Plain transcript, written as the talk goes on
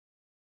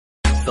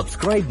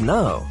Subscribe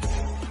now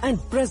and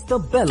press the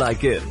bell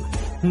icon.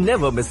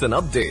 Never miss an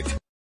update.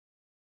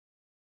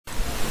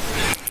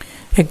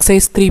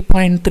 Exercise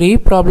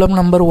 3.3 problem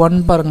number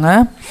 1 paranga.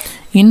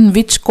 In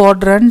which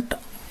quadrant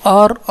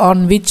or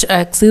on which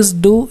axis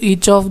do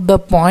each of the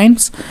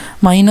points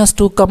minus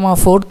 2,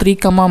 4, 3,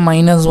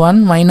 minus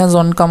 1, minus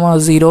 1,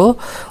 0,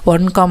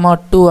 1,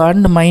 2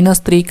 and minus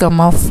 3,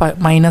 5,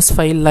 minus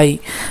 5 lie?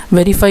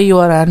 Verify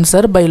your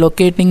answer by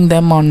locating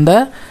them on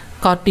the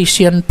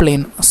Cartesian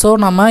plane. So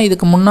நம்ம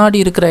இதுக்கு முன்னாடி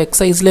இருக்கிற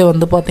எக்ஸசைஸ்ல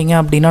வந்து பாத்தீங்க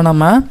அப்படினா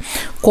நம்ம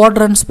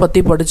quadrants பத்தி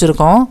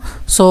படிச்சிருக்கோம்.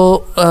 So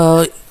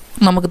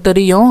நமக்கு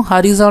தெரியும்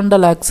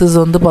horizontal axis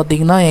வந்து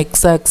பாத்தீங்கன்னா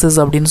x axis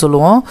அப்படினு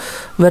சொல்லுவோம்.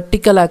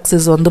 vertical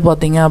axis வந்து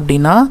பாத்தீங்க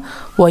அப்படினா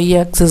y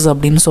axis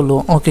அப்படினு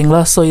சொல்லுவோம்.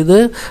 ஓகேங்களா? So இது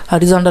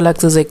horizontal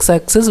axis x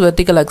axis,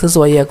 vertical axis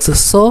y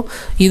axis. So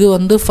இது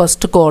வந்து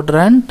first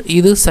quadrant,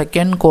 இது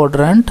second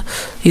quadrant,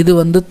 இது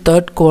வந்து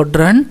third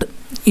quadrant,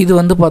 இது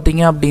வந்து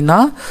பாத்தீங்க அப்படினா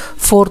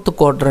fourth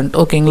quadrant.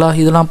 ஓகேங்களா?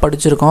 இதெல்லாம்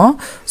படிச்சிருக்கோம்.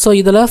 சோ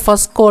இதுல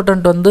first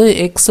quadrant வந்து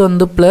x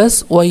வந்து plus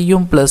y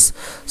யும் plus.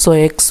 சோ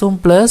x உம்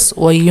plus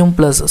y யும்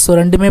plus. சோ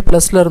ரெண்டுமே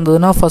plusல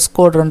இருந்ததுனா first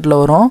quadrantல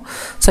வரும்.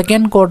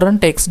 second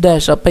quadrant x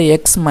dash அப்ப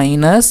x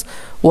minus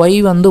y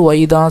வந்து y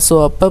தான். சோ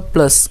அப்ப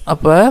plus.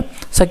 அப்ப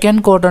second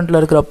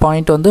quadrantல இருக்கிற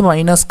பாயிண்ட் வந்து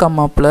minus,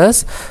 plus.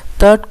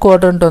 third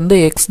quadrant வந்து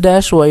x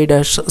dash y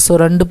dash. So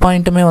ரெண்டு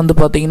பாயிண்ட்டுமே வந்து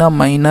பாத்தீங்கன்னா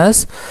minus.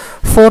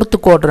 fourth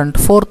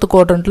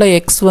quadrantல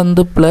x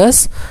வந்து plus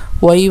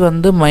y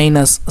வந்து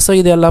minus. So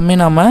இது எல்லாமே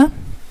நாம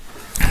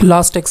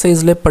லாஸ்ட்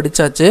எக்ஸசைஸ்ல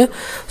படிச்சாச்சு.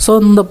 சோ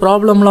இந்த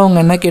ப்ராப்ளம்ல அவங்க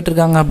என்ன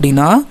கேட்டிருக்காங்க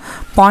அப்படினா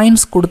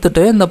பாயிண்ட்ஸ்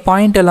கொடுத்துட்டு இந்த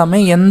பாயிண்ட் எல்லாமே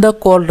எந்த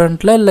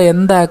குவாட்ரண்ட்ல இல்ல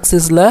எந்த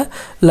ஆக்சிஸ்ல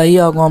லை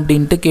ஆகும்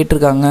அப்படினு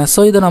கேட்டிருக்காங்க. சோ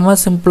இத நம்ம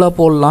சிம்பிளா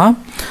போடலாம்.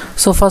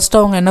 சோ ஃபர்ஸ்ட்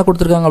அவங்க என்ன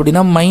கொடுத்திருக்காங்க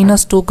அப்படினா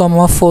 -2,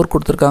 4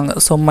 கொடுத்திருக்காங்க.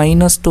 சோ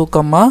 -2,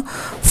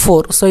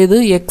 4. சோ இது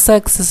x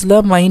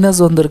ஆக்சிஸ்ல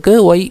மைனஸ் வந்திருக்கு,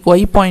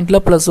 y பாயிண்ட்ல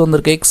பிளஸ்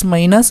வந்திருக்கு. x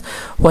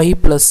y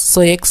plus.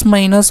 So x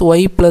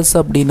y plus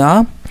அப்படினா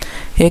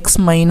x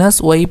minus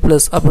y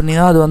plus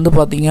அப்படினா அது வந்து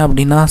பாத்தீங்க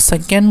அப்படினா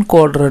செகண்ட்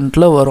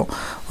குவாட்ரண்ட்ல வரும்.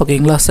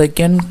 ஓகேங்களா?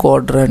 Second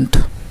quadrant.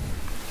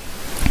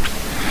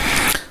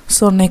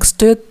 சோ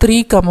நெக்ஸ்ட் 3,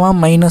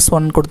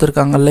 -1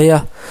 கொடுத்திருக்காங்க இல்லையா?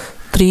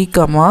 3,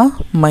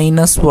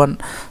 -1.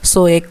 So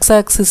x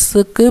axis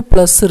க்கு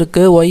plus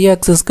இருக்கு, y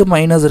axis க்கு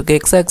minus இருக்கு.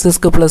 x axis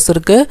க்கு plus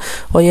இருக்கு,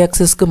 y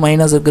axis க்கு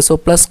minus இருக்கு. So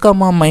plus,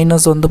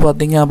 minus வந்து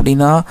பாத்தீங்க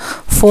அப்படினா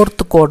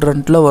fourth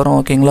quadrantல வரும்.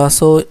 ஓகேங்களா?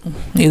 So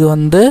இது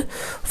வந்து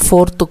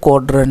fourth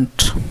quadrant.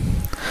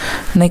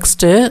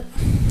 Next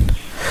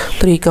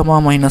 3,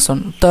 -1.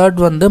 third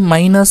வந்து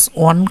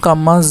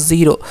 -1,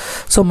 0.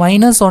 So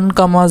 -1,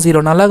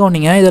 0 நல்லா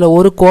கவனிங்க. இதுல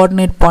ஒரு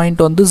கோஆர்டினேட்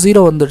பாயிண்ட் வந்து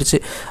 0 வந்துருச்சு.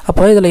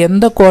 அப்ப இதுல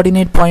எந்த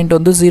கோஆர்டினேட் பாயிண்ட்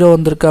வந்து 0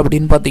 வந்திருக்கு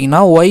அப்படினு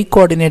பாத்தீங்கன்னா y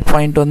கோஆர்டினேட்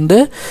பாயிண்ட் வந்து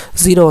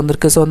 0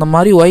 வந்திருக்கு. சோ அந்த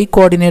மாதிரி y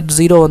கோஆர்டினேட்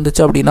 0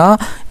 வந்துச்சு அப்படினா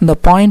இந்த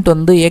பாயிண்ட்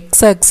வந்து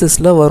x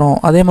ஆக்சிஸ்ல வரும்.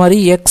 அதே மாதிரி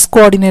x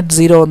கோஆர்டினேட்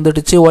 0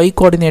 வந்துடுச்சு, y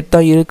கோஆர்டினேட்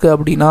தான் இருக்கு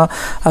அப்படினா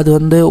அது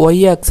வந்து y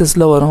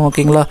ஆக்சிஸ்ல வரும்.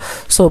 ஓகேங்களா?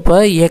 சோ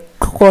இப்ப x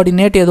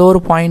கோஆர்டினேட் ஏதோ ஒரு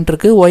பாயிண்ட்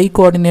இருக்கு, y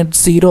கோஆர்டினேட்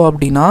 0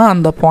 அப்படினா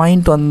அந்த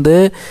பாயிண்ட் வந்து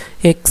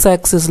x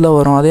ஆக்சிஸ்ல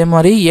வரும். அதே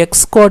மாதிரி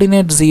x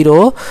கோஆர்டினேட் 0,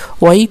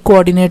 y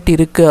கோஆர்டினேட்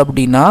இருக்கு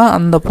அப்படினா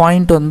அந்த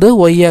பாயிண்ட் வந்து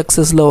y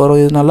ஆக்சிஸ்ல வரும்.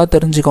 இது நல்லா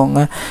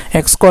தெரிஞ்சுக்கோங்க.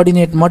 x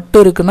கோஆர்டினேட்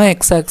மட்டும் இருக்குனா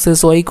x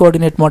ஆக்சிஸ், y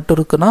கோஆர்டினேட் மட்டும்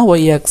இருக்குனா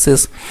y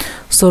axis.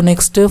 So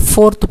next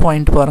fourth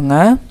point பாருங்க.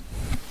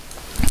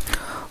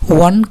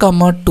 1,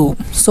 2.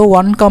 So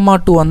 1,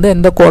 2 வந்து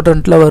எந்த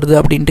குவாட்ரண்ட்ல வருது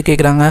அப்படினு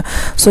கேக்குறாங்க.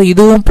 சோ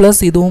இதுவும் பிளஸ்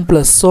இதுவும்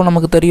பிளஸ். சோ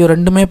நமக்கு தெரியும்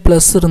ரெண்டுமே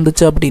பிளஸ்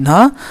இருந்துச்சு அப்படினா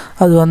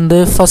அது வந்து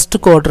ஃபர்ஸ்ட்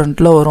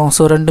குவாட்ரண்ட்ல வரும்.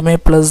 சோ ரெண்டுமே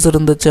பிளஸ்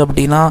இருந்துச்சு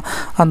அப்படினா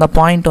அந்த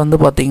பாயிண்ட் வந்து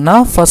பாத்தீங்கன்னா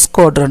ஃபர்ஸ்ட்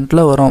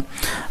குவாட்ரண்ட்ல வரும்.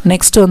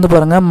 நெக்ஸ்ட் வந்து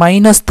பாருங்க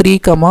 -3,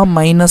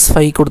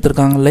 -5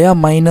 கொடுத்திருக்காங்க இல்லையா?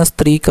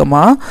 -3,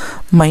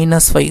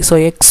 -5. So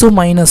x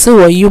minus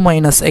y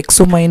minus, x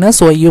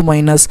minus y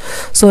minus.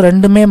 So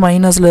ரெண்டுமே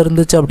மைனஸ்ல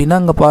இருந்துச்சு அப்படினா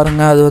அங்க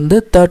பாருங்க அது வந்து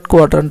தேர்ட்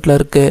குவாட்ரண்ட்ல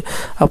இருக்கு.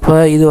 அப்ப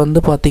இது வந்து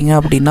பாத்தீங்க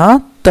அப்படினா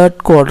தேர்ட்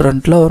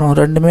குவாட்ரண்ட்ல வரும்.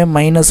 ரெண்டுமே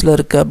மைனஸ்ல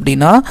இருக்கு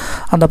அப்படினா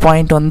அந்த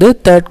பாயிண்ட் வந்து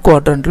தேர்ட்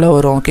குவாட்ரண்ட்ல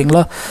வரும்.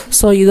 ஓகேங்களா?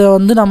 சோ இத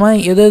வந்து நம்ம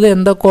எது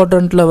எந்த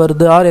குவாட்ரண்ட்ல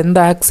வருது ஆர் எந்த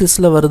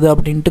ஆக்சிஸ்ல வருது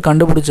அப்படினு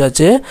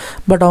கண்டுபிடிச்சாச்சு.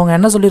 பட் அவங்க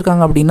என்ன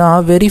சொல்லிருக்காங்க அப்படினா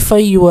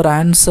verify your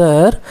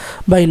answer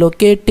by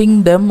locating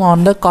them on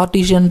the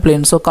Cartesian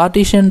plane. So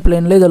Cartesian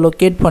planeல இத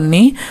லொகேட்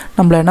பண்ணி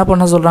நம்மள என்ன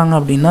பண்ண சொல்றாங்க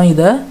அப்படினா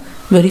இத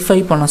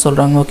வெரிஃபை பண்ண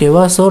சொல்றாங்க.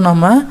 ஓகேவா? சோ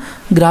நம்ம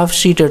கிராஃப்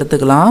ஷீட்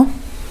எடுத்துக்கலாம்.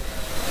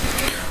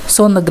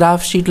 சோ இந்த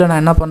கிராஃப் ஷீட்ல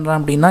நான் என்ன பண்றேன்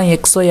அப்படினா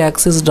xy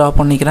ஆக்சிஸ் டிரா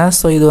பண்ணிக்கிறேன்.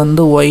 சோ இது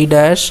வந்து y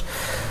dash,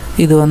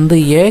 இது வந்து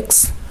x,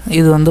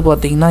 இது வந்து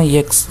பாத்தீங்கன்னா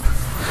x.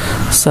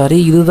 சரி,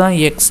 இதுதான்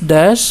x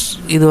dash,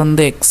 இது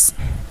வந்து x.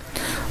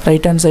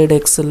 Right hand side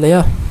x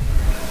இல்லையா?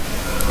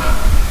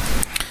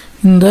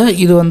 இந்த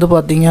இது வந்து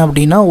பாத்தீங்க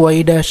அப்படினா y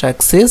dash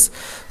ஆக்சிஸ்.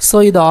 சோ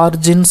இது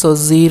ஆரிஜின். சோ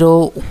 0,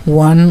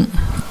 1,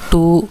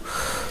 2,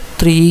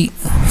 3,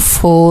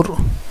 4,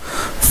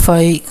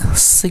 5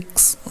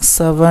 6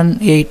 7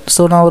 8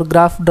 ஸோ நான் ஒரு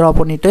கிராஃப் ட்ரா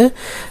பண்ணிவிட்டு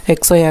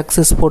xy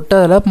ஆக்சிஸ் போட்டு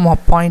அதில்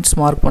பாயிண்ட்ஸ்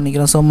மார்க்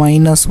பண்ணிக்கிறேன். ஸோ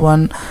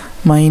 -1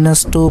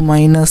 -2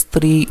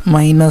 -3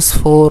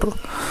 -4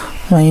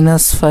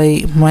 -5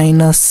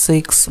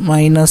 -6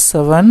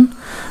 -7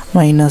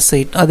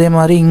 -8 அதே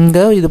மாதிரி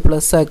இங்கே இது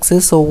ப்ளஸ்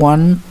ஆக்சிஸ். ஸோ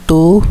 1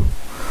 2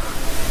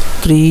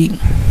 3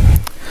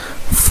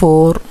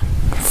 4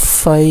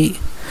 5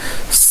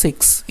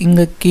 6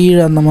 இங்கே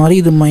கீழே அந்த மாதிரி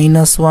இது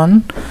 -1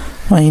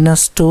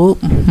 -2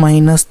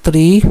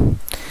 -3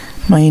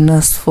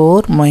 -4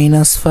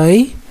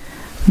 -5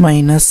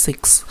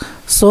 -6.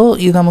 ஸோ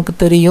இது நமக்கு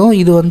தெரியும்.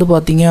 இது வந்து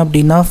பார்த்திங்க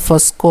அப்படின்னா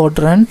ஃபஸ்ட்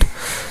குவாட்ரண்ட்,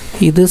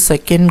 இது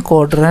செகண்ட்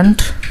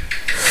குவாட்ரண்ட்,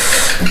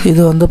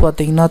 இது வந்து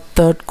பார்த்திங்கன்னா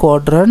தேர்ட்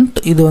குவாட்ரண்ட்,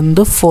 இது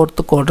வந்து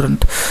ஃபோர்த்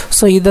குவாட்ரண்ட்.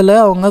 ஸோ இதில்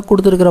அவங்க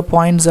கொடுத்துருக்கிற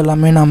பாயிண்ட்ஸ்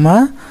எல்லாமே நம்ம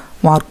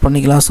மார்க்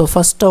பண்ணிக்கலாம். ஸோ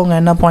ஃபஸ்ட்டு அவங்க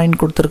என்ன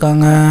பாயிண்ட்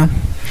கொடுத்துருக்காங்க,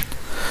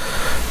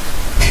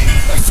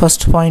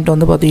 ஃபஸ்ட் பாயிண்ட்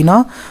வந்து பார்த்திங்கன்னா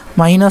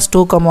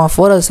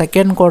 -2,4 அது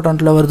செகண்ட்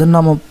குவாட்ரண்ட்டில் வருதுன்னு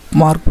நம்ம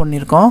மார்க்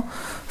பண்ணியிருக்கோம்.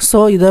 ஸோ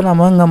இதை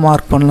நம்ம இங்கே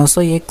மார்க் பண்ணலாம்.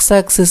 So X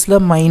ஆக்சிஸில்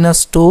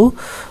 -2,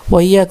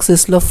 Y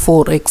ஆக்சிஸில்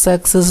 4. எக்ஸ்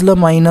ஆக்சிஸில்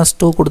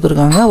 -2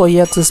 கொடுத்துருக்காங்க, ஒய்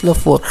ஆக்சிஸில்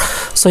 4.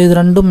 ஸோ இது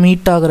ரெண்டும்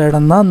மீட் ஆகிற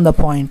இடம் தான் இந்த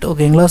பாயிண்ட்.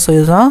 ஓகேங்களா. ஸோ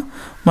இதுதான்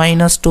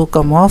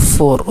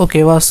 -2,4.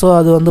 ஓகேவா. ஸோ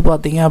அது வந்து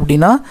பார்த்திங்க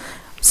அப்படின்னா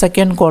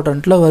செகண்ட்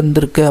குவாட்ரண்ட்டில்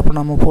வந்திருக்கு. அப்போ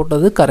நம்ம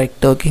போட்டது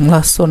கரெக்ட்.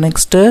 ஓகேங்களா. ஸோ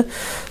நெக்ஸ்ட்டு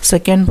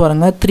செகண்ட்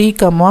பாருங்கள்,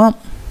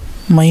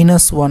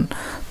 3,-1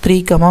 3,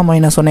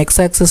 x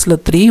ஆக்சிஸில்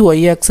 3, y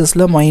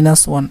ஆக்சிஸில்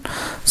 -1.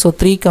 So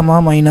 3,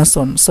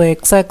 -1. So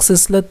x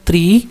ஆக்சிஸில்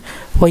 3,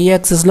 y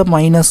ஆக்சிஸில்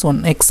 -1.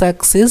 x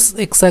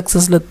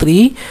ஆக்சிஸில் 3,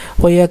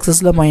 y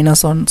ஆக்சிஸில்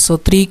 -1. So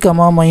 3,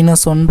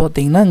 -1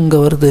 பார்த்திங்கன்னா இங்கே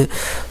வருது.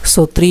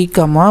 ஸோ 3,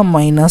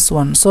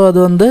 -1. ஸோ அது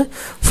வந்து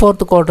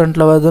ஃபோர்த்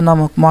குவாட்ரண்ட்டில் வருது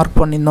நமக்கு மார்க்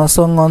பண்ணியிருந்தோம்.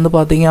 ஸோ இங்கே வந்து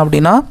பார்த்திங்க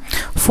அப்படின்னா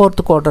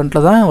ஃபோர்த்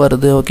குவாட்ரண்ட்டில் தான்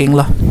வருது.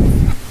 ஓகேங்களா.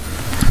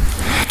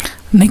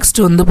 நெக்ஸ்ட்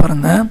வந்து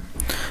பாருங்கள்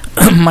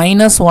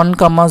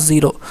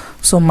 -1,0.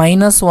 So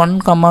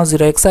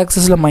 -1,0 x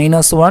ஆக்சிஸில்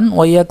 -1,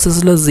 y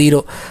ஆக்சிஸில் 0.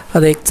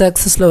 அது x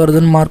ஆக்சிஸில்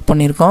வருதுன்னு மார்க்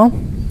பண்ணியிருக்கோம்.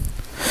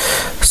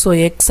 ஸோ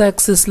x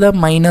ஆக்சிஸில்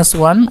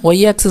 -1, y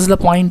ஆக்சிஸில்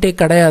பாயிண்ட்டே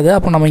கிடையாது.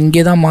 அப்போ நம்ம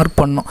இங்கே தான் மார்க்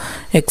பண்ணோம்.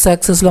 x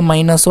ஆக்சிஸில்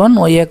 -1,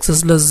 y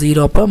ஆக்சிஸில்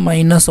 0. அப்போ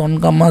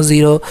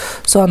 -1,0.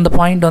 ஸோ அந்த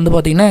பாயிண்ட் வந்து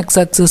பார்த்திங்கன்னா x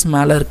ஆக்சிஸ்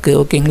மேலே இருக்குது.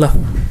 ஓகேங்களா.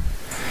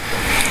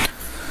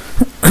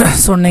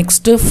 ஸோ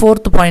நெக்ஸ்ட்டு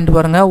ஃபோர்த் பாயிண்ட்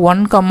பாருங்கள்,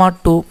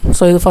 1,2.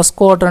 ஸோ இது ஃபஸ்ட்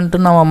குவாட்ரண்ட்டு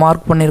நம்ம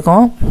மார்க்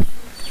பண்ணியிருக்கோம்.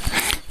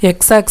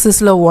 X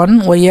ஆக்சிஸில் 1,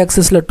 Y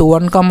ஆக்சிஸில் 2.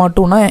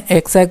 1,2னா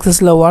X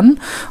ஆக்சிஸில் 1,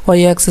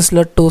 Y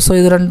ஆக்சிஸில் 2. So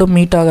இது ரெண்டும்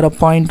மீட் ஆகிற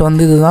பாயிண்ட்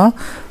வந்து இதுதான்.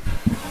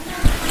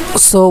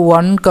 ஸோ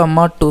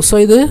 1,2. ஸோ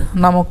இது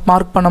நமக்கு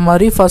மார்க் பண்ண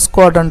மாதிரி ஃபஸ்ட்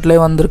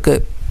குவாட்ரண்ட்லேயே வந்திருக்கு.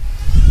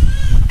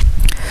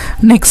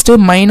 நெக்ஸ்ட்டு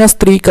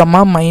 -3,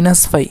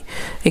 -5.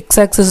 X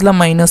ஆக்சிஸில்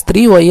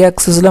 -3, Y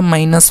ஆக்சிஸில்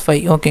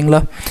 -5. ஓகேங்களா.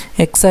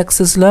 எக்ஸ்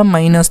ஆக்சிஸில்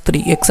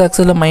 -3, எக்ஸ்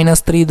ஆக்சிஸில்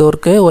 -3 இது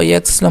இருக்குது, ஒய்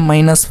ஆக்சிஸில்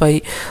 -5.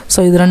 ஸோ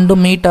இது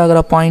ரெண்டும் மீட்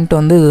ஆகிற பாயிண்ட்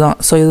வந்து இதுதான்.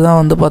 ஸோ இதுதான்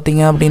வந்து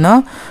பார்த்திங்க அப்படின்னா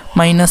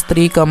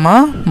 -3,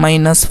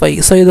 -5.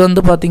 ஸோ இது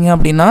வந்து பார்த்திங்க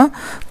அப்படின்னா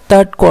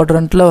தேர்ட்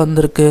குவாட்ரண்ட்டில்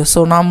வந்திருக்கு. ஸோ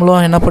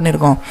நாமளும் என்ன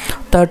பண்ணியிருக்கோம்,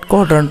 தேர்ட்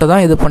குவாட்ரண்ட்டு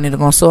தான் இது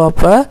பண்ணியிருக்கோம். ஸோ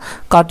அப்போ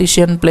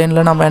கார்ட்டீசியன்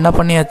பிளேனில் நம்ம என்ன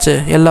பண்ணியாச்சு,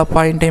 எல்லா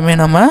பாயிண்ட்டையுமே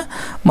நம்ம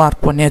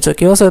மார்க் பண்ணியாச்சு.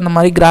 ஓகேவா. ஸோ இந்த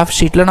மாதிரி கிராஃப்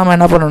ஷீட்டில் நம்ம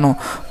என்ன பண்ணணும்,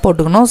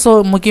 போட்டுக்கணும். ஸோ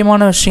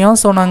முக்கியமான விஷயம்,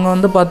 ஸோ நாங்கள்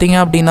வந்து பார்த்திங்க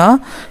அப்படின்னா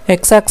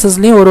எக்ஸ்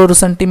ஆக்சிஸ்லேயும் ஒரு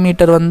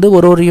சென்டிமீட்டர் வந்து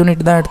ஒரு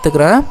யூனிட் தான்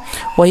எடுத்துக்கிறேன்,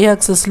 ஒய்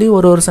ஆக்சிஸ்லேயும்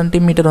ஒரு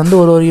சென்டிமீட்டர் வந்து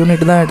ஒரு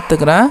யூனிட் தான்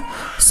எடுத்துக்கிறேன்.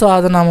 ஸோ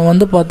அதை நம்ம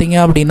வந்து பார்த்திங்க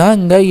அப்படின்னா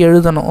இங்கே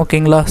எழுதணும்.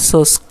 ஓகேங்களா. ஸோ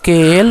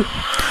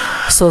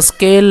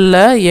ஸ்கேலில்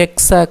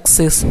X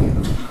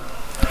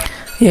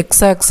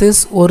axis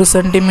 1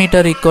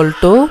 centimetre equal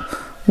to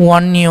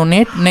 1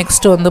 unit.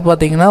 Next வந்து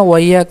பார்த்திங்கன்னா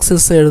ஒய்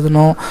ஆக்சிஸ்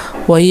எழுதணும்.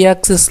 ஒய்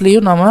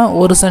ஆக்சிஸ்லேயும் நம்ம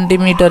 1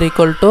 சென்டிமீட்டர்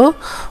ஈக்குவல் டு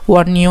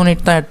 1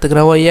 யூனிட் தான்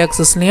எடுத்துக்கிறேன். Y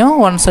ஆக்சிஸ்லேயும்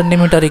 1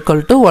 centimetre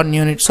equal to 1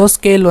 unit. So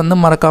scale வந்து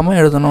மறக்காமல்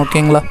எழுதணும்.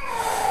 ஓகேங்களா.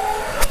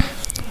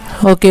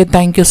 Okay,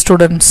 thank you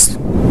students.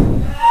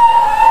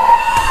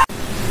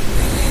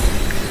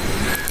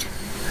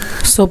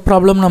 So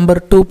problem number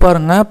 2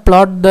 பாருங்க,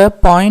 plot the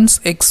points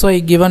xy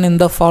given in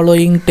the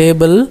following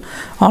table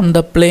on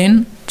the plane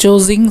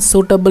choosing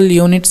suitable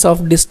units of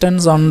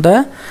distance on the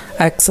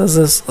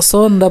axes. So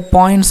இந்த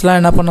பாயிண்ட்ஸ்லாம்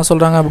என்ன பண்ண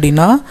சொல்கிறாங்க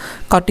அப்படின்னா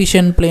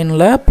கார்ட்டீசியன்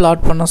பிளேனில்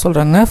பிளாட் பண்ண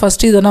சொல்கிறாங்க.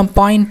 ஃபஸ்ட்டு இதை நான்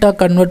பாயிண்ட்டாக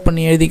கன்வெர்ட்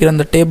பண்ணி எழுதிக்கிறேன்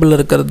அந்த டேபிள்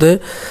இருக்கிறது.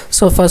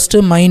 ஸோ ஃபஸ்ட்டு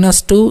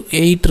 -2,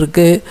 8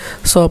 இருக்குது.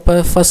 ஸோ அப்போ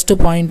ஃபஸ்ட்டு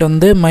பாயிண்ட்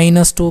வந்து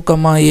 -2,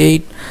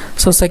 8.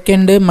 ஸோ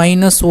செகண்டு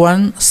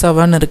 -1,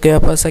 7 இருக்குது.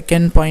 அப்போ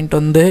செகண்ட் பாயிண்ட்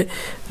வந்து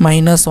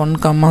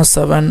 -1,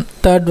 7.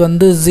 தேர்ட்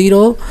வந்து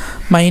 0,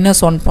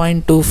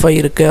 -1.25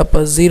 இருக்குது. அப்போ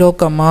 0,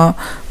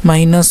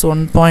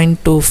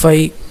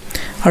 -1.25.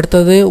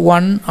 அடுத்தது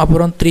 1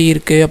 அப்புறம் 3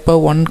 இருக்குது, அப்போ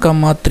 1,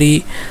 3.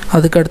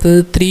 அதுக்கு அடுத்தது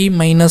 3 -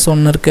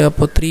 1 இருக்குது,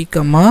 அப்போ 3,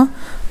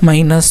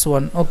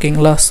 -1.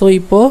 ஓகேங்களா? ஸோ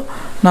இப்போது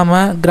நம்ம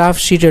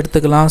கிராஃப் ஷீட்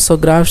எடுத்துக்கலாம். ஸோ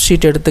கிராஃப்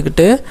ஷீட்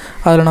எடுத்துக்கிட்டு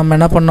அதில் நம்ம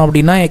என்ன பண்ணோம்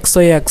அப்படின்னா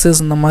XY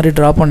ஆக்சிஸ் இந்த மாதிரி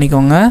ட்ரா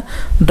பண்ணிக்கோங்க.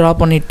 ட்ரா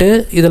பண்ணிவிட்டு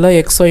இதில்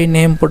XY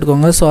நேம்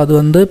போட்டுக்கோங்க. ஸோ அது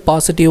வந்து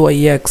பாசிட்டிவ் Y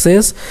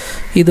ஆக்சிஸ்,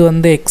 இது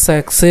வந்து X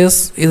ஆக்சிஸ்,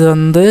 இது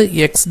வந்து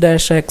X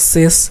டேஷ்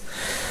ஆக்சிஸ்.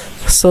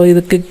 ஸோ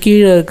இதுக்கு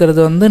கீழே இருக்கிறது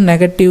வந்து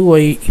நெகட்டிவ்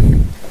Y.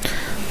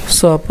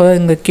 ஸோ அப்போ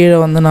இங்கே கீழே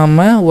வந்து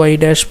நம்ம Y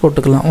டேஷ்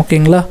போட்டுக்கலாம்.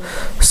 ஓகேங்களா?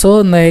 ஸோ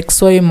இந்த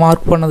XY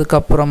மார்க்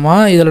பண்ணதுக்கப்புறமா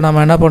இதில்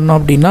நம்ம என்ன பண்ணோம்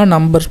அப்படின்னா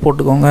நம்பர்ஸ்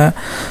போட்டுக்கோங்க.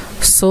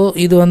 ஸோ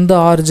இது வந்து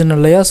ஆரிஜின்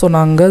இல்லையா? ஸோ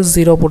நான் அங்கே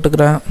 0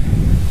 போட்டுக்கிறேன்.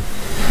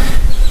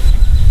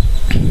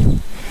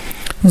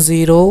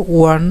 0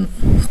 1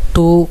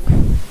 2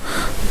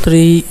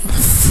 3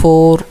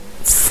 4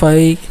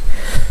 5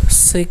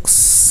 6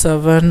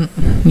 7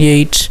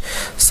 8.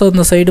 ஸோ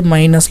இந்த சைடு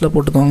மைனஸில்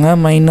போட்டுக்கோங்க.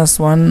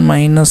 -1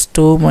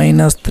 -2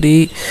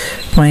 -3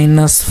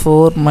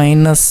 -4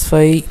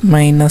 -5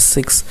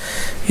 -6.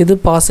 இது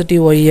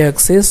பாசிட்டிவ் Y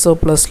ஆக்சிஸ். ஸோ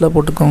ப்ளஸில்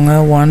போட்டுக்கோங்க.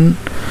 1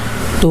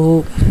 2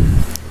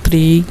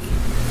 3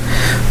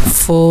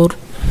 4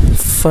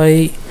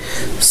 5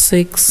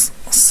 6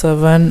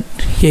 7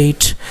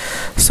 8.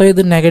 ஸோ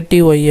இது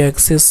நெகட்டிவ் Y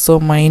ஆக்சிஸ். ஸோ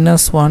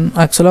 -1,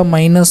 ஆக்சுவலாக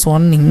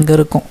 -1 இங்கே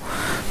இருக்கும்.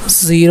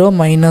 0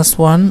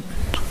 -1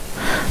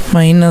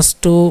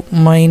 -2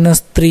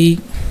 -3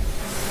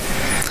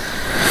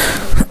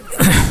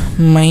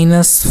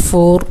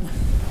 -4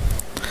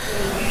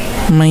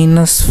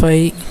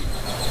 -5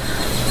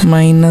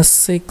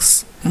 -6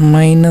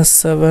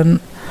 -7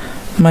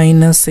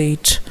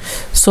 -8.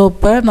 ஸோ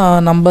இப்போ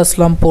நான்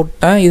நம்பர்ஸ்லாம்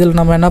போட்டேன். இதில்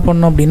நம்ம என்ன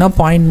பண்ணோம் அப்படின்னா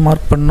பாயிண்ட்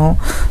மார்க் பண்ணோம்.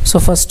 ஸோ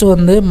ஃபஸ்ட்டு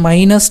வந்து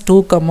 -2,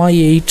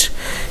 8.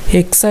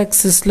 X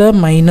ஆக்சிஸில்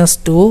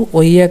 -2,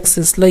 Y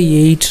ஆக்சிஸில்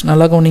 8.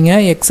 நல்லா கவனிங்க.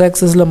 X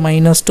ஆக்சிஸில்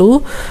 -2,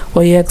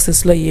 Y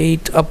ஆக்சிஸில்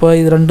 8. அப்போ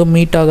இது ரெண்டும்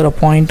மீட் ஆகிற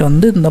பாயிண்ட்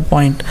வந்து இந்த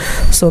பாயிண்ட்.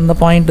 ஸோ இந்த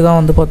பாயிண்ட் தான்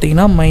வந்து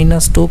பார்த்திங்கன்னா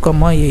 -2,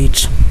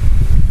 8.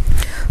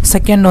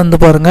 செகண்ட் வந்து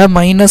பாருங்கள்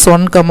 -1,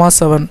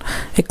 7.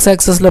 X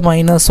ஆக்சிஸில்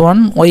 -1,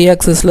 Y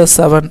ஆக்சிஸில்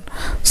 7.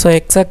 So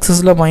X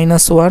ஆக்சிஸில்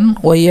 -1,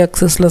 Y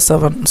ஆக்சிஸில்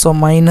 7. So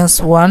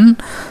 -1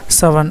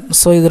 7.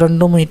 So இது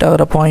ரெண்டும் மீட்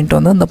ஆகிற பாயிண்ட்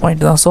வந்து இந்த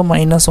பாயிண்ட் தான். ஸோ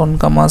 -1,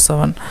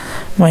 7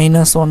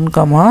 -1,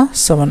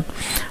 7.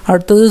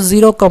 அடுத்தது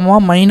 0,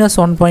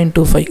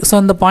 -1.25. ஸோ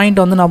இந்த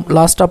பாயிண்ட் வந்து நான்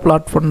லாஸ்ட்டாக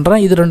பிளாட்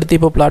பண்ணுறேன். இது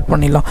ரெண்டுத்தையும் இப்போ பிளாட்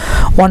பண்ணிடலாம்.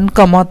 1,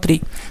 3.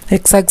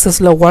 X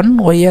ஆக்சிஸில் 1,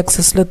 Y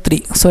ஆக்சிஸில்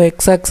 3. So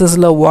X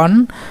ஆக்சிஸில் 1,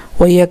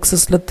 Y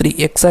ஆக்சிஸில் 3.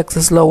 X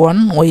ஆக்சிஸில் 1,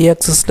 Y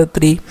ஆக்சிஸில்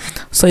 3.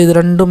 So இது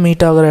ரெண்டும்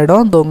மீட் ஆகிற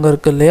இடம் தொங்க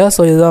இருக்குது இல்லையா?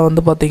 ஸோ இதுதான்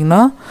வந்து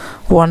பார்த்திங்கன்னா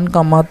 1,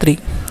 3.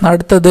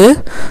 அடுத்தது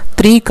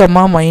 3,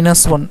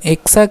 -1.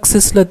 X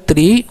ஆக்சிஸில்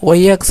 3,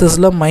 Y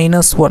ஆக்சிஸில்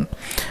 -1.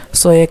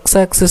 So X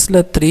ஆக்சிஸில்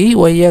 3,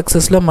 Y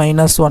ஆக்சிஸில்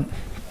 -1.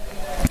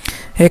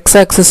 X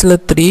ஆக்சிஸில்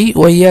 3,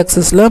 Y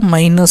ஆக்சிஸில்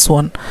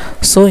 -1.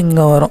 So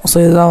இங்கே வரும். ஸோ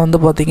இதுதான் வந்து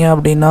பார்த்திங்க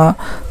அப்படின்னா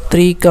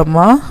 3,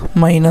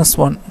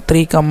 -1.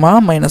 3,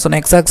 -1.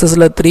 X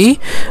ஆக்சிஸில் 3,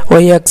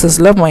 Y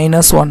ஆக்சிஸில்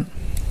 -1.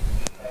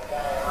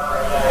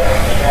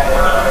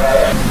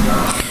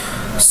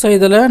 ஸோ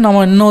இதில் நம்ம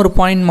இன்னொரு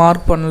பாயிண்ட்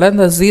மார்க் பண்ணல.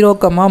 இந்த 0,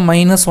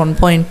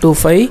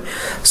 -1.25.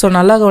 ஸோ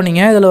நல்லா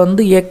கவனிங்க. இதில்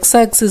வந்து எக்ஸ்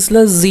ஆக்சிஸில்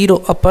 0.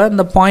 அப்போ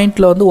இந்த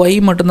பாயிண்டில் வந்து ஒய்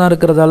மட்டும்தான்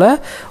இருக்கிறதால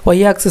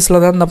ஒய்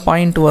ஆக்சிஸில் தான் இந்த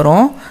பாயிண்ட்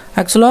வரும்.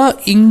 ஆக்சுவலாக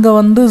இங்கே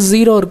வந்து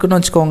 0 இருக்குதுன்னு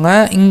வச்சுக்கோங்க,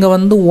 இங்கே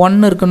வந்து 1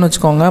 இருக்குதுன்னு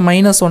வச்சுக்கோங்க,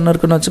 -1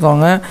 இருக்குதுன்னு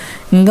வச்சுக்கோங்க.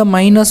 இங்கே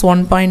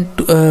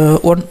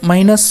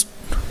 -1.1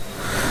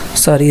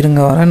 சாரி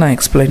இருங்க வரேன், நான்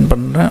எக்ஸ்பிளைன்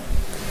பண்ணுறேன்.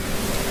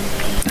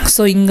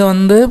 ஸோ இங்கே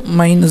வந்து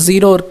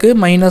 -0 இருக்குது,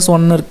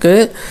 -1 இருக்குது,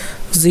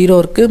 0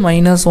 இருக்குது,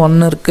 -1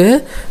 இருக்குது,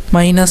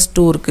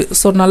 -2 இருக்குது.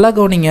 ஸோ நல்லா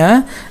கவனிங்க.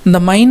 இந்த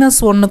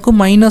 -1க்கும்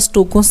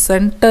 -2க்கும்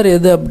சென்டர்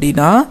எது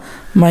அப்படின்னா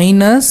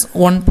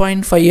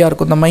 -1.5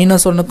 இருக்கும். இந்த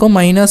 -1க்கும்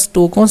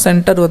 -2க்கும்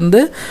சென்டர் வந்து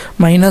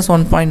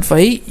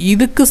 -1.5.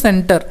 இதுக்கு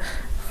சென்டர்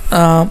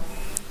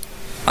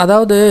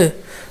அதாவது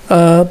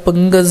இப்போ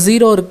இங்கே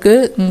 0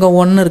 இருக்குது, இங்கே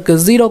 1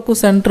 இருக்குது.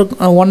 0க்கும் சென்டர்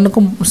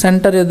 1க்கும்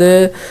சென்டர் எது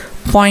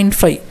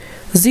 0.5.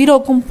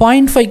 0க்கும்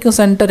 0.5க்கும்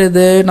சென்டர்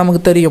எது நமக்கு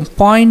தெரியும்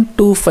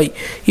 0.25.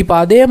 இப்போ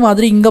அதே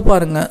மாதிரி இங்கே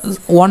பாருங்கள்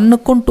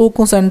 1க்கும்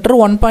 2க்கும் சென்டர்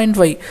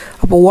 1.5.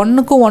 அப்போ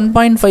 1க்கும்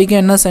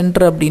 1.5க்கும் என்ன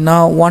சென்டர் அப்படின்னா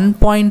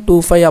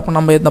 1.25. அப்போ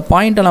நம்ம இந்த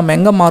பாயிண்ட்டை நம்ம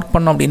எங்கே மார்க்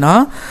பண்ணோம் அப்படின்னா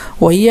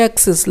ஒய்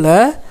ஆக்சிஸில்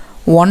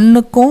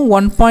 1க்கும்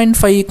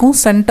 1.5க்கும்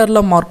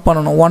சென்டரில் மார்க்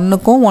பண்ணணும்.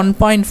 1க்கும்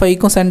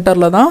 1.5க்கும்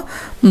சென்டரில் தான்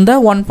இந்த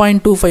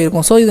 1.25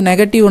 இருக்கும். ஸோ இது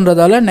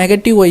நெகட்டிவ்ன்றதால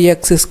நெகட்டிவ் ஒய்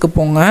ஆக்சிஸ்க்கு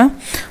போங்க.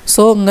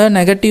 ஸோ இங்கே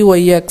நெகட்டிவ்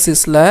ஒய்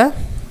ஆக்சிஸில்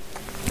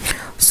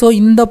ஸோ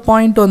இந்த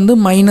பாயிண்ட் வந்து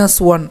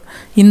 -1,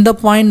 இந்த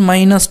பாயிண்ட்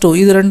 -2.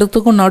 இது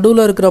ரெண்டுத்துக்கும்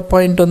நடுவில் இருக்கிற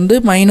பாயிண்ட் வந்து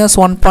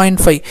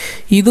 -1.5.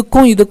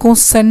 இதுக்கும்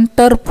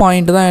சென்டர்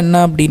பாயிண்ட் தான் என்ன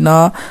அப்படின்னா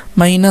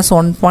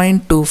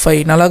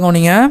 -1.25. நல்லா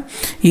கவனிங்க.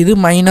 இது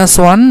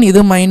 -1,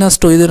 இது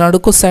 -2. இது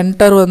நடுக்கும்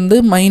சென்டர் வந்து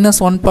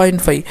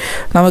 -1.5.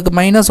 நமக்கு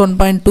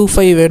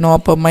 -1.25 வேணும்.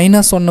 அப்போ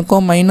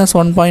 -1க்கும்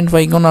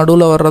 -1.5க்கும்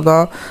நடுவில் வர்றதா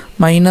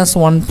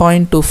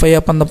 -1.25.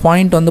 அப்போ அந்த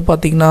பாயிண்ட் வந்து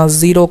பார்த்திங்கன்னா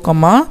 0,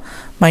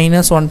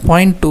 மைனஸ்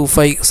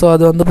 1.25. ஸோ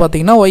அது வந்து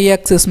பார்த்திங்கன்னா ஒய்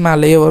ஆக்சிஸ்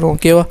மேலேயே வரும்.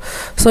 ஓகேவா?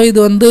 ஸோ இது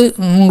வந்து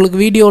உங்களுக்கு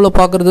வீடியோவில்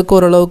பார்க்குறதுக்கு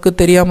ஓரளவுக்கு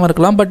தெரியாமல்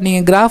இருக்கலாம். பட்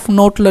நீங்கள் கிராஃப்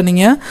நோட்டில்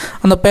நீங்கள்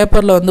அந்த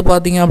பேப்பரில் வந்து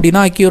பார்த்தீங்க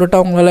அப்படின்னா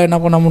அக்யூரேட்டாக உங்களால் என்ன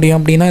பண்ண முடியும்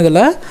அப்படின்னா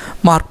இதில்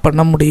மார்க்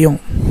பண்ண முடியும்.